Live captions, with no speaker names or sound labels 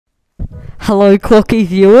Hello Quirky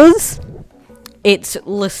viewers, it's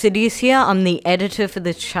Lascidious here. I'm the editor for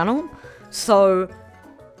this channel. So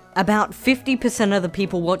about 50% of the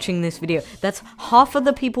people watching this video, that's half of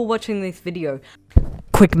the people watching this video,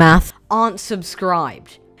 quick math, aren't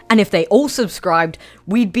subscribed. And if they all subscribed,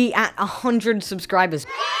 we'd be at 100 subscribers,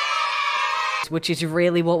 which is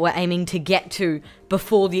really what we're aiming to get to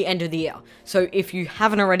before the end of the year. So if you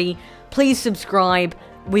haven't already, please subscribe.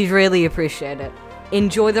 We'd really appreciate it.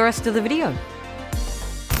 Enjoy the rest of the video.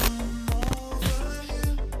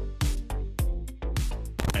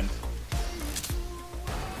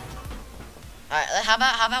 Alright, how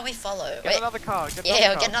about we follow? Get another car.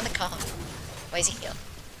 Get another car. Where is he here?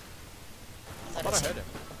 I thought I heard him.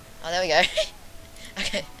 Oh, there we go.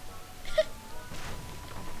 Okay.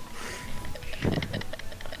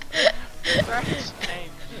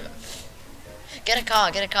 Get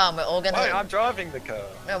a car. We're all gonna. Wait, I'm driving the car.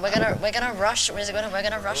 No, we're gonna rush. We're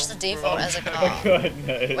gonna rush the default as a car.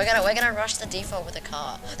 Goodness. We're gonna rush the default with a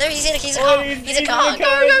car. There, he's a car. He's a car.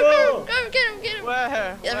 Go, get him.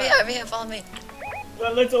 Where? Over here, follow me.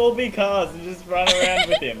 Well, let's all be cars and just run around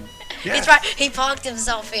with him. Yes. He's right. He parked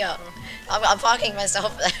himself here. I'm parking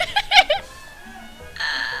myself there.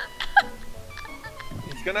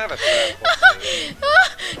 He's gonna have a trap.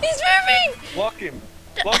 He's moving. Block him.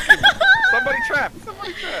 Somebody trap.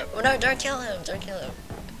 Well, no, don't kill him.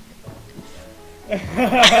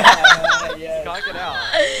 Yeah. Can't get out.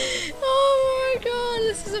 Oh my god,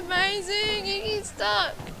 this is amazing. He's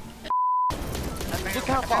stuck. Look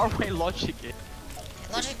how far away Logic is.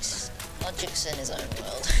 Logic's in his own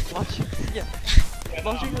world. Logic, yeah.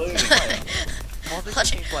 Logic's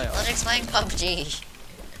Logic's playing PUBG.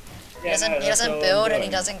 He Yeah, doesn't build and he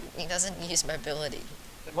doesn't use mobility.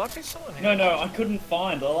 There might be someone here. No, I couldn't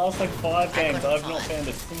find. The last like 5 games, I've not find. found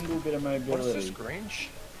a single bit of What is mobility. this green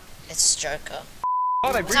shit? It's Joker.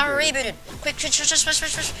 Oh, they Someone rebooted. rebooted. Quick, shush.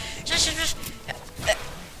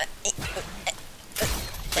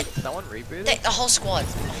 Wait, someone rebooted? The whole squad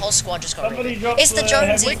just got Somebody rebooted. dropped It's the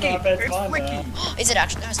Jonesy. Quirky. Is it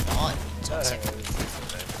actually? No, it's not.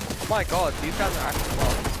 Oh my god, these guys are actually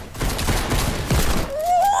well.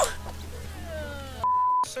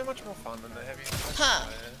 So much more fun than the heavy. Huh.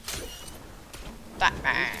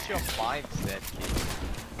 Batman. This is your mindset, kid.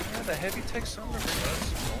 Yeah, the heavy takes some of it.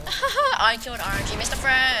 I killed RNG, Mr.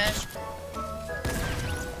 Fresh.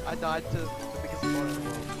 I died to the biggest spawn in the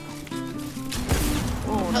world.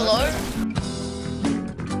 Oh, Hello?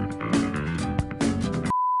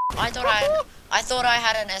 No. I thought I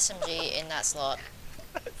had an SMG in that slot.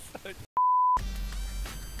 Look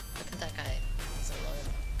at that guy. He's alone.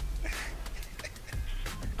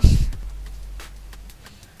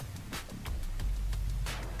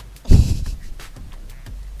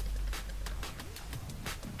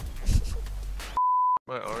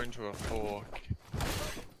 My orange with a fork.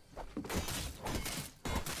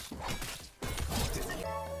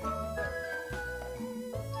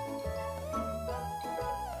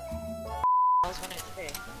 I was 1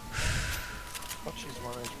 HP. Quachy's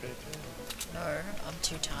 1 HP too. No, I'm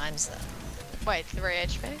 2 times that. Wait, 3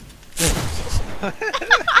 HP?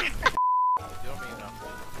 You're me enough.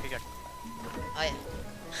 Okay. Oh yeah.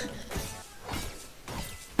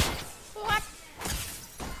 What?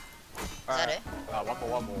 Is that it?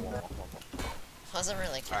 One more. Wasn't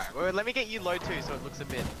really cool. Alright, well, let me get you low too so it looks a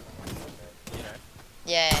bit, you know.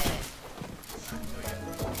 Yeah.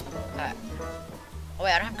 Alright. Oh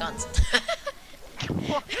wait, I don't have guns.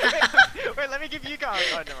 wait, let me give you guns.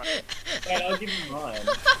 Oh, never mind. Wait, I'll give you mine.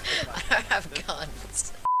 I don't have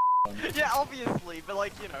guns. Yeah, obviously, but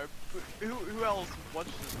like, you know, who else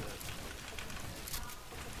watches it?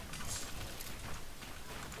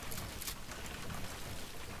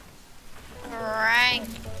 Rank.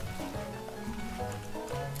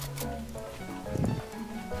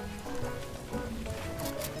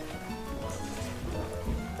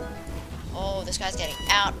 Oh, this guy's getting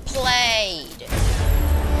outplayed.